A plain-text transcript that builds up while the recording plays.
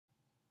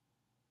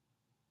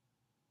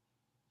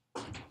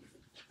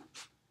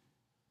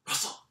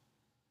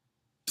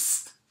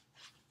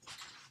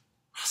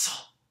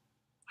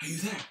Are you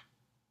there?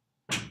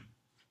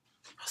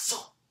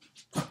 Russell.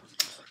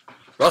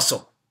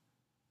 Russell.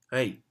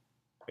 Hey,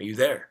 are you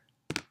there?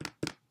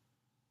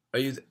 Are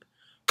you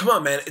Come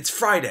on, man. It's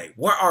Friday.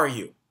 Where are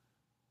you?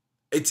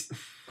 We're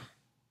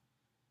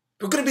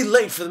going to be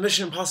late for the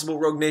Mission Impossible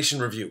Rogue Nation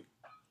review.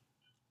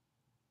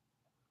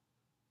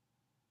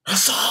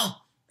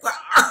 Russell! Where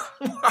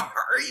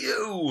are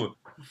you?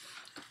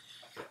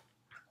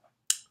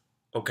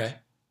 Okay.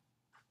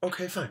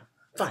 Okay, fine.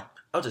 Fine.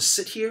 I'll just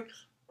sit here and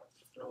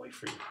I'll wait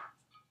for you.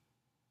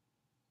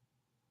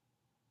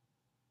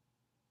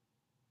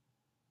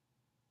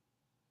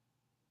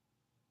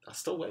 I'll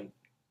still wait.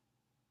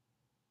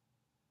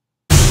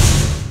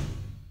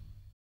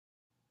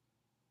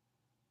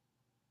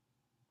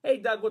 Hey,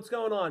 Doug, what's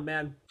going on,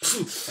 man?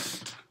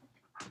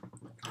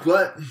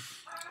 What?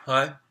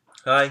 Hi.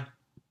 Hi.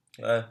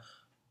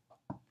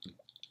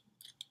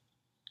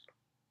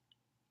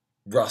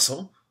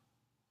 Russell?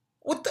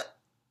 What the?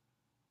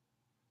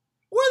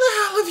 Where the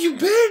hell have you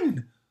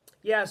been?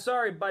 Yeah,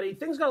 sorry, buddy.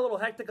 Things got a little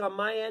hectic on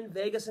my end.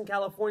 Vegas and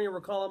California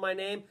were calling my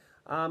name.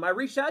 I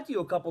reached out to you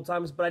a couple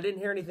times, but I didn't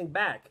hear anything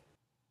back.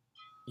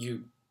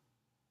 You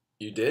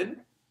did?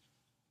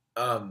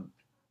 Hang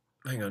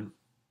on.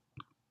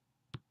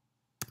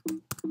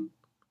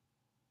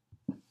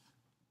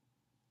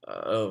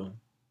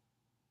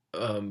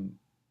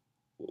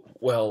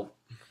 Well,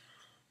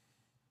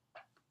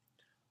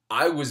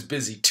 I was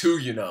busy too,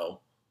 you know.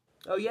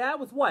 Oh, yeah?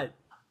 With what?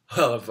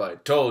 Well, if I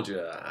told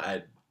you,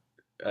 I'd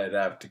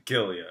have to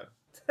kill you.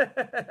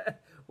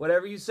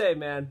 Whatever you say,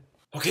 man.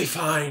 Okay,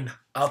 fine.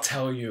 I'll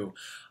tell you.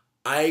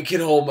 I can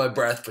hold my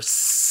breath for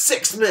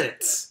 6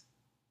 minutes.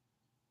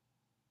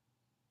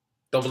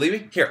 Don't believe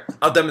me? Here,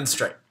 I'll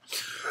demonstrate.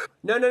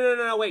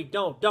 No, wait,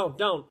 don't.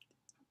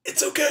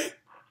 It's okay.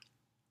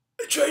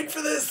 I trained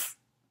for this.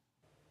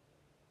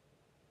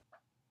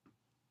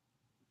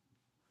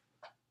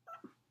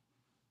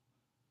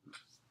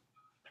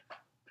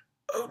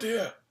 Oh,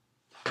 dear.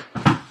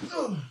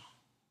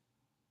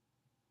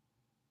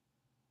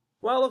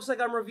 Well, looks like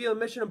I'm reviewing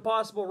Mission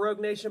Impossible Rogue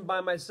Nation by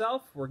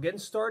myself. We're getting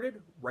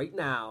started right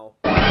now.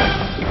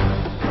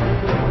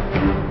 I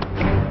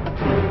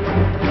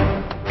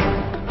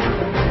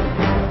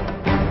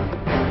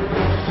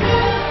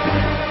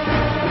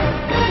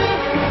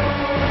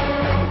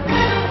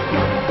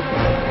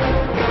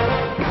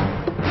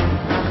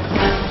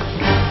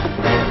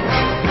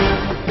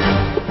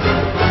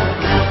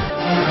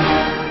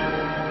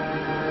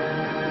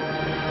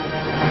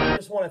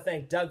want to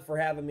thank Doug for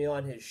having me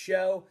on his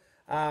show.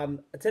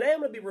 Today I'm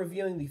going to be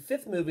reviewing the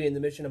 5th movie in the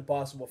Mission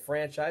Impossible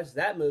franchise.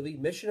 That movie,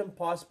 Mission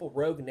Impossible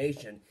Rogue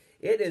Nation.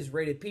 It is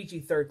rated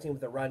PG-13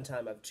 with a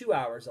runtime of 2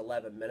 hours,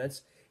 11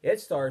 minutes. It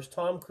stars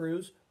Tom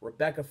Cruise,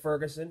 Rebecca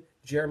Ferguson,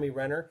 Jeremy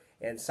Renner,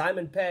 and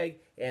Simon Pegg,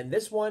 and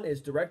this one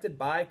is directed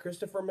by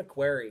Christopher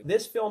McQuarrie.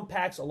 This film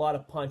packs a lot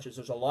of punches.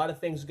 There's a lot of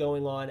things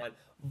going on,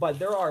 but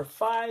there are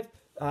 5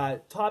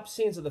 top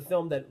scenes of the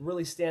film that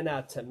really stand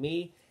out to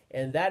me.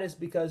 And that is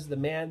because the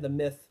man, the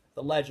myth,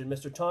 the legend,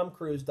 Mr. Tom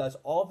Cruise, does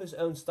all of his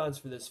own stunts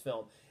for this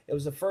film. It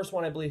was the first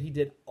one, I believe, he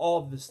did all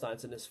of the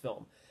stunts in this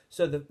film.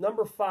 So the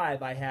number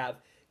 5 I have,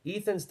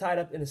 Ethan's tied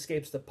up and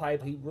escapes the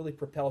pipe. He really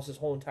propels his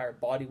whole entire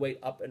body weight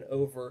up and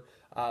over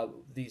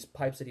these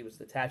pipes that he was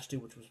attached to,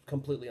 which was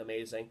completely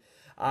amazing.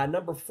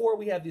 Number 4,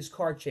 we have these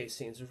car chase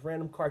scenes. There's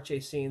random car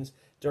chase scenes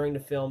during the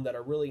film that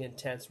are really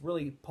intense,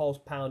 really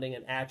pulse-pounding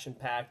and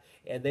action-packed,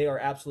 and they are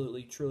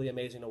absolutely, truly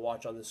amazing to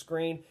watch on the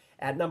screen.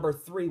 At number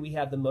 3, we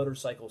have the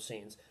motorcycle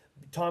scenes.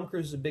 Tom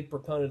Cruise is a big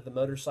proponent of the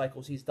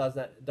motorcycles. He's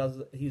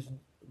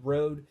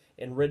rode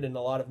and ridden in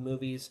a lot of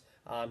movies.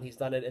 He's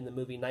done it in the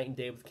movie Night and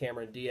Day with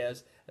Cameron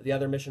Diaz. The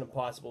other Mission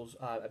Impossibles,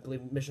 I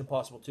believe Mission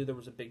Impossible 2, there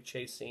was a big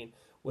chase scene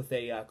with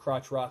a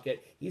crotch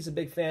rocket. He's a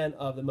big fan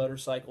of the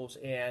motorcycles,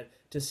 and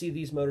to see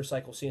these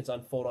motorcycle scenes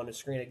unfold on the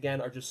screen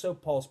again are just so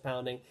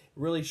pulse-pounding. It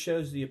really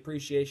shows the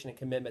appreciation and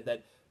commitment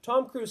that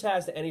Tom Cruise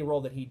has to any role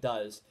that he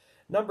does.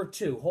 Number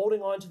 2,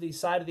 holding on to the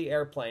side of the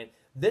airplane.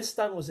 This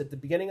stunt was at the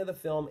beginning of the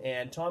film,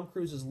 and Tom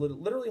Cruise is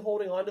literally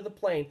holding onto the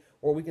plane,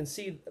 where we can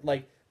see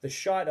like the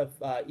shot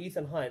of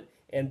Ethan Hunt,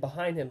 and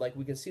behind him, like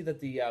we can see that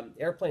the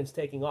airplane's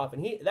taking off,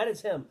 and that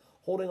is him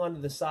holding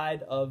onto the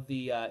side of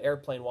the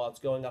airplane while it's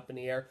going up in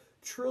the air.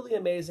 Truly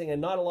amazing,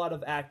 and not a lot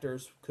of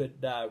actors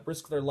could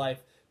risk their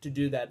life to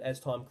do that as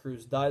Tom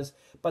Cruise does.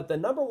 But the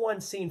number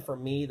 1 scene for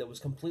me that was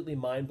completely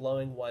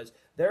mind-blowing was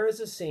there is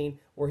a scene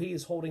where he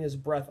is holding his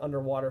breath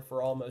underwater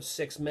for almost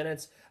 6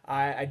 minutes.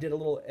 I did a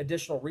little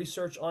additional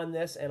research on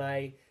this, and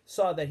I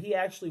saw that he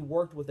actually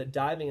worked with a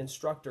diving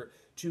instructor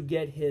to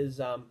get his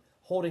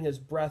holding his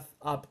breath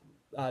up,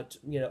 up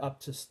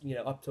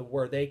to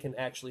where they can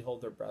actually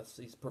hold their breaths.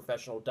 These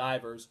professional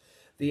divers.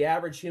 The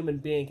average human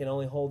being can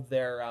only hold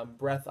their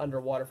breath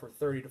underwater for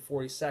 30 to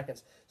 40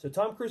 seconds. So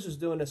Tom Cruise is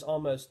doing this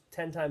almost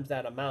 10 times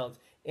that amount,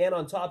 and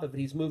on top of it,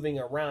 he's moving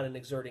around and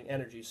exerting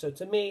energy. So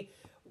to me,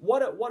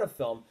 what a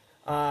film.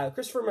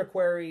 Christopher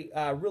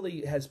McQuarrie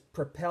really has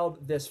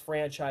propelled this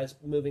franchise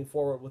moving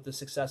forward with the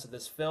success of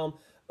this film.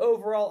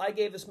 Overall, I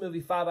gave this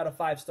movie 5 out of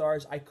 5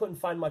 stars. I couldn't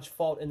find much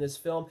fault in this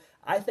film.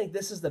 I think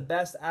this is the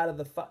best out of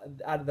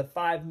the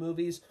 5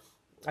 movies.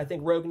 I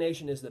think Rogue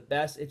Nation is the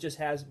best. It just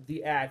has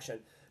the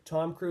action.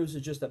 Tom Cruise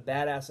is just a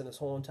badass in this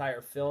whole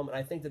entire film, and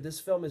I think that this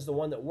film is the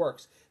one that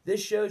works.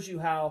 This shows you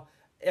how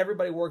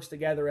everybody works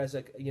together as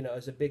a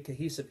big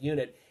cohesive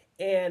unit.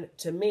 And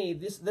to me,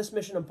 this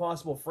Mission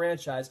Impossible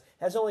franchise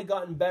has only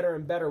gotten better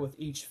and better with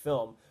each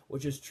film,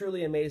 which is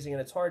truly amazing.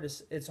 And it's hard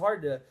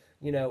to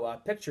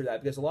picture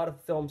that, because a lot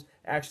of films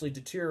actually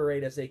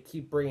deteriorate as they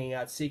keep bringing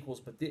out sequels.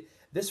 But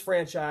this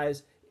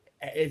franchise,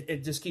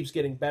 it just keeps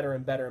getting better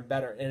and better and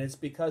better, and it's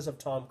because of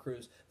Tom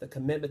Cruise, the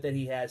commitment that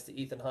he has to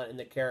Ethan Hunt and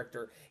the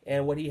character,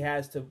 and what he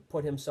has to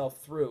put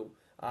himself through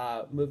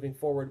moving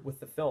forward with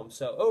the film.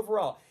 So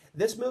overall,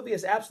 this movie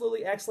is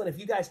absolutely excellent. If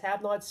you guys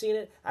have not seen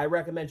it, I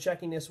recommend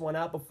checking this one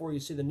out before you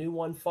see the new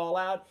one,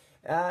 Fallout.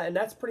 And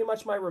that's pretty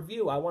much my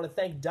review. I want to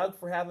thank Doug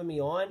for having me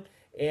on,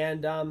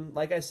 and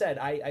like I said,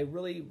 I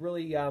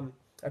really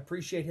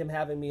appreciate him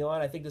having me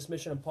on. I think this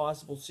Mission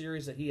Impossible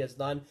series that he has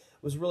done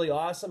was really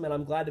awesome, and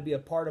I'm glad to be a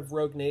part of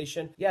Rogue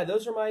Nation. Yeah,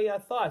 those are my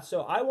thoughts.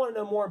 So I want to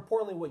know, more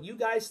importantly, what you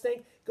guys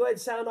think. Go ahead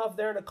and sound off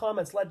there in the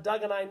comments. Let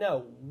Doug and I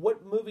know.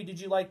 What movie did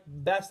you like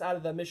best out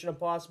of the Mission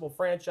Impossible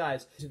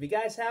franchise? If you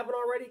guys haven't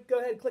already, go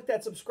ahead and click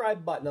that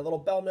subscribe button, a little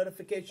bell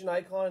notification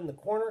icon in the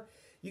corner.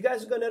 You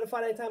guys will get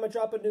notified anytime I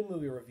drop a new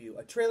movie review,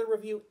 a trailer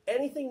review,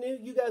 anything new,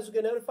 you guys will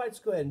get notified,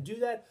 so go ahead and do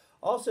that.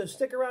 Also,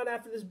 stick around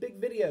after this big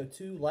video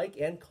to like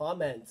and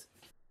comment.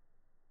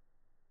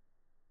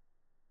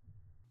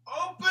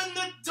 Open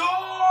the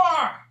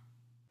door!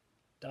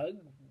 Doug,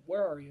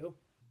 where are you?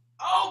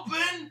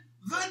 Open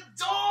the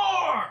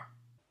door!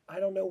 I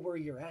don't know where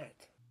you're at.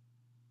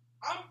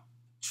 I'm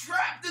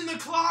trapped in the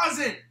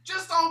closet!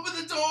 Just open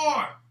the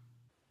door!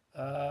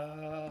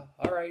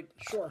 All right,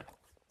 sure.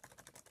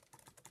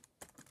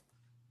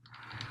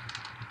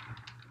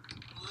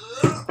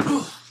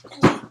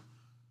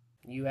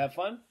 You have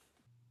fun?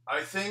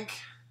 I think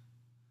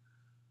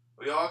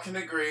we all can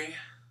agree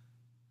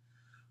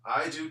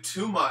I do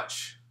too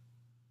much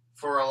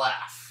for a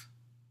laugh.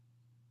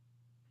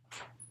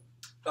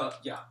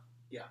 Yeah,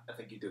 I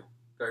think you do.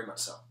 Very much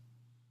so.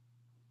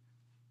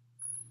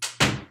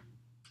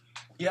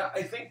 Yeah,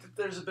 I think that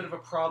there's a bit of a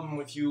problem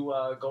with you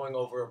going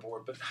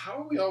overboard, but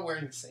how are we all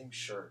wearing the same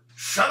shirt?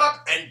 Shut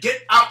up and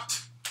get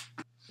out!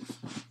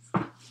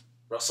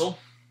 Russell,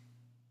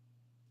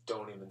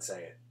 don't even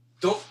say it.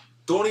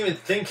 Don't even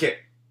think it.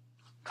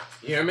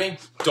 You hear me?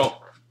 Don't.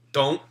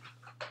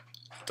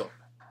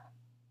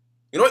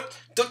 You know what?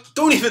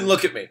 Don't even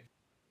look at me.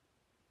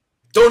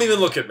 Don't even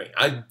look at me.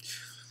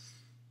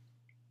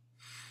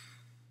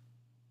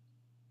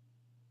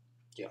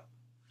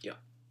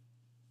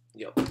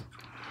 Yep.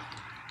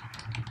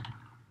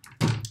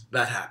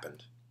 That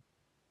happened.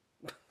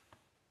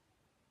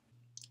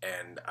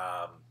 And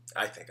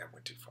I think I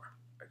went too far.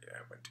 I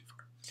went too far.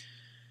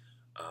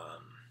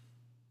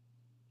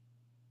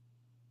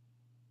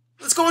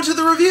 Let's go into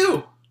the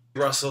review.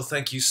 Russell,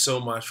 thank you so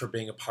much for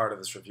being a part of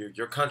this review.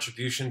 Your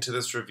contribution to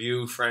this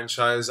review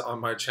franchise on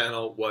my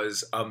channel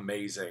was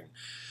amazing.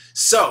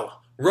 So,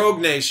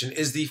 Rogue Nation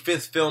is the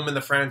 5th film in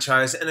the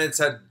franchise, and it's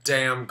a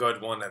damn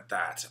good one at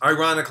that.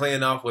 Ironically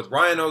enough, with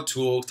Ryan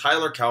O'Toole,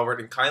 Tyler Calvert,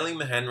 and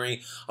Kyleen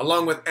McHenry,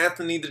 along with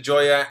Anthony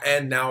Digioia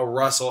and now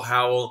Russell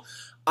Howell,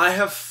 I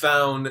have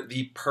found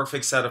the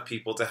perfect set of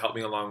people to help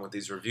me along with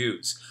these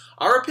reviews.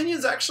 Our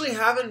opinions actually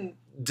haven't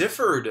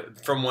differed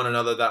from one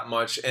another that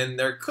much, and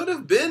there could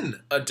have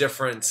been a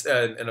difference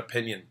in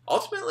opinion.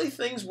 Ultimately,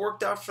 things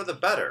worked out for the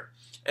better.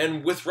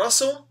 And with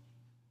Russell,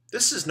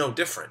 this is no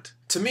different.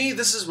 To me,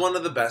 this is one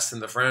of the best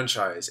in the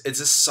franchise. It's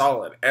a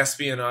solid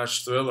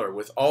espionage thriller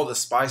with all the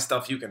spy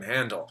stuff you can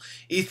handle.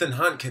 Ethan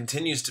Hunt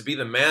continues to be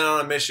the man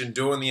on a mission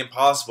doing the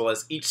impossible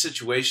as each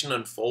situation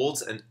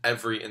unfolds in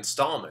every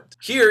installment.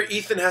 Here,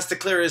 Ethan has to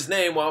clear his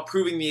name while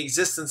proving the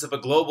existence of a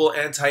global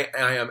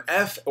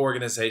anti-IMF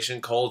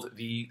organization called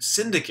the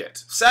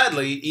Syndicate.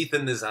 Sadly,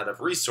 Ethan is out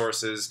of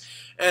resources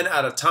and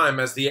out of time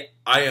as the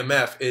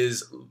IMF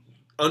is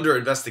under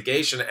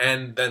investigation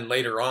and then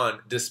later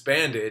on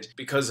disbanded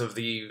because of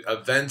the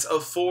events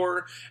of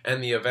 4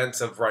 and the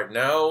events of right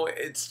now.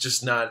 It's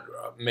just not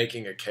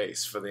making a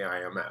case for the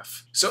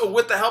IMF. So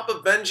with the help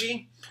of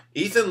Benji,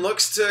 Ethan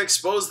looks to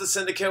expose the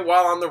Syndicate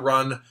while on the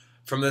run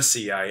from the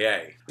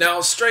CIA.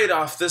 Now, straight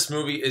off, this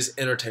movie is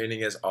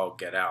entertaining as all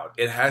get out.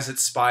 It has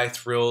its spy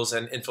thrills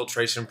and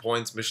infiltration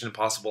points Mission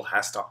Impossible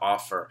has to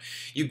offer.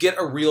 You get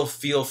a real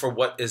feel for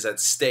what is at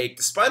stake,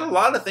 despite a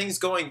lot of things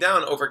going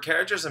down over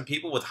characters and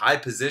people with high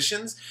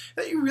positions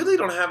that you really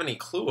don't have any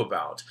clue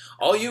about.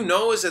 All you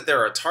know is that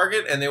they're a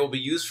target and they will be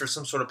used for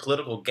some sort of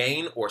political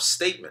gain or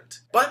statement.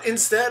 But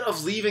instead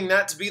of leaving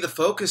that to be the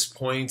focus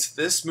point,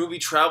 this movie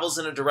travels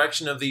in a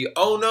direction of the,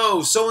 oh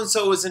no,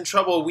 so-and-so is in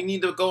trouble, we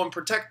need to go and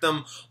protect them,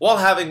 while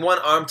having one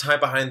arm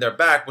tied behind their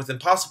back with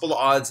impossible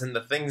odds and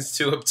the things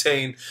to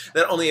obtain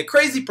that only a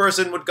crazy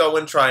person would go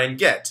and try and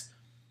get.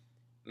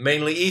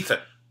 Mainly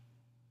Ethan.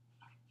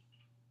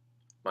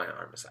 My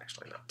arm is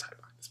actually not tied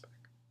behind his back.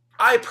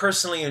 I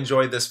personally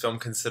enjoyed this film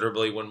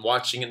considerably when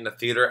watching it in the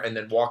theater and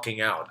then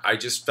walking out. I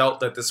just felt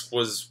that this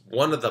was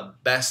one of the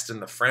best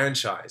in the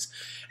franchise.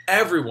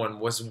 Everyone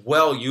was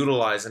well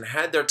utilized and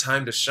had their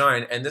time to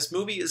shine, and this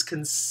movie is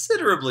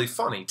considerably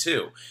funny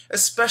too,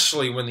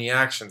 especially when the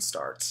action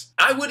starts.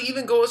 I would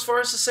even go as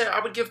far as to say I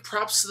would give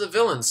props to the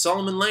villain,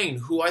 Solomon Lane,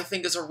 who I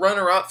think is a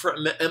runner-up for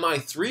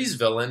MI3's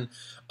villain,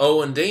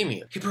 Owen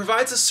Damien. He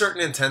provides a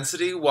certain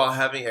intensity while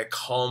having a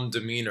calm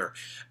demeanor.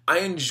 I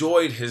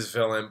enjoyed his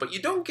villain, but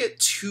you don't get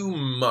too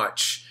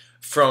much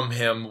from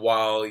him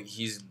while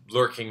he's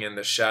lurking in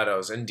the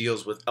shadows and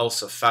deals with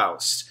Elsa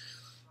Faust.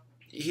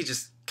 He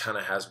just kind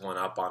of has one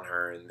up on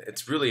her, and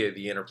it's really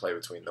the interplay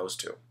between those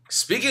two.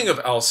 Speaking of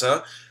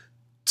Elsa,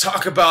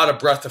 talk about a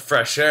breath of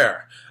fresh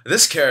air.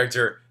 This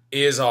character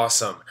is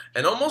awesome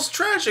and almost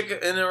tragic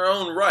in her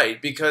own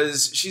right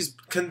because she's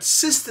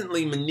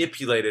consistently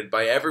manipulated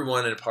by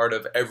everyone and part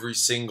of every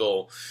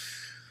single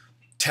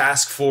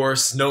task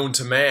force known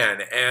to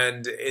man.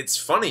 And it's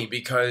funny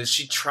because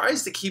she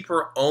tries to keep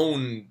her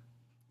own,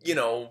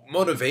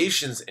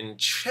 motivations in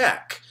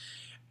check.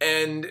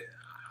 And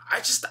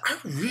I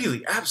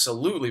really,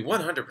 absolutely,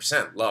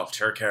 100% loved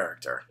her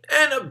character.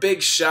 And a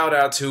big shout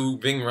out to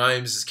Ving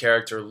Rhames'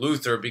 character,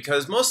 Luther,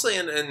 because mostly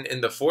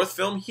in the fourth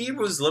film, he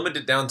was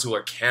limited down to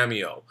a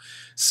cameo.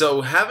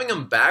 So having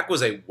him back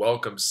was a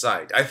welcome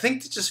sight. I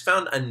think they just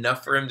found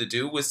enough for him to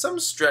do with some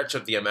stretch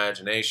of the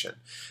imagination.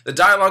 The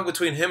dialogue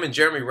between him and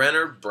Jeremy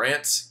Renner,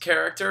 Brant's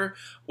character,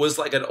 was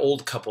like an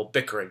old couple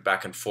bickering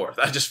back and forth.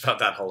 I just found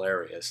that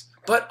hilarious.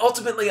 But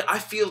ultimately, I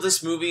feel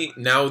this movie,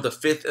 now the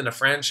fifth in a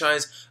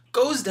franchise,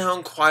 goes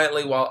down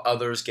quietly while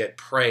others get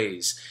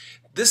praise.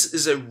 This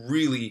is a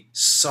really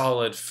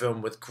solid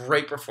film with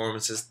great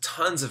performances,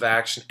 tons of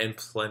action, and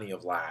plenty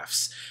of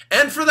laughs.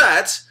 And for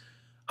that,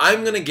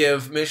 I'm going to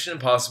give Mission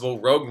Impossible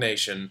Rogue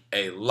Nation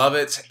a love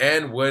it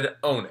and would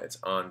own it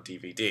on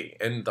DVD.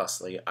 And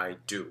thusly, I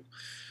do.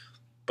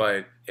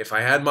 But if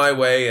I had my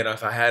way and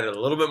if I had a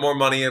little bit more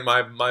money in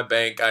my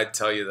bank, I'd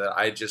tell you that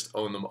I just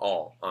own them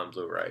all on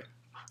Blu-ray.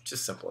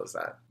 Just simple as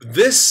that.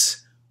 This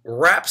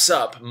wraps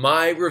up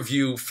my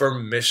review for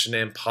Mission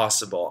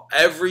Impossible.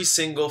 Every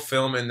single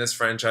film in this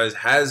franchise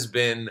has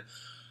been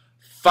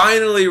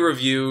finally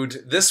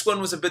reviewed. This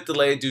one was a bit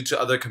delayed due to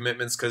other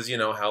commitments because you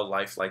know how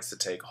life likes to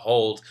take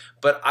hold.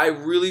 But I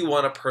really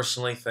want to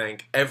personally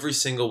thank every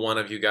single one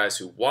of you guys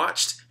who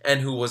watched and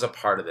who was a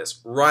part of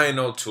this. Ryan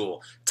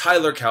O'Toole,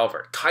 Tyler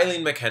Calvert,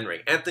 Kyleen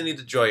McHenry, Anthony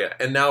Digioia,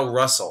 and now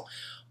Russell.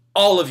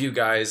 All of you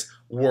guys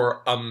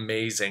were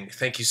amazing.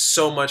 Thank you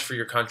so much for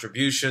your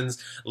contributions,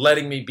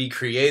 letting me be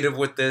creative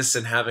with this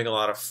and having a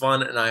lot of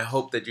fun, and I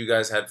hope that you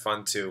guys had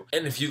fun too.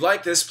 And if you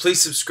like this, please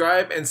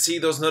subscribe and see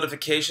those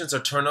notifications are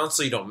turned on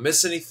so you don't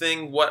miss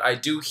anything. What I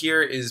do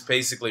here is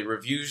basically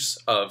reviews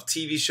of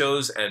TV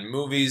shows and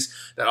movies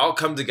that all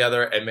come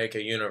together and make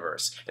a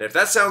universe. And if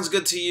that sounds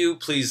good to you,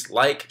 please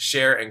like,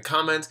 share, and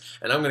comment,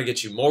 and I'm going to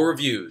get you more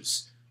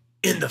reviews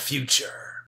in the future.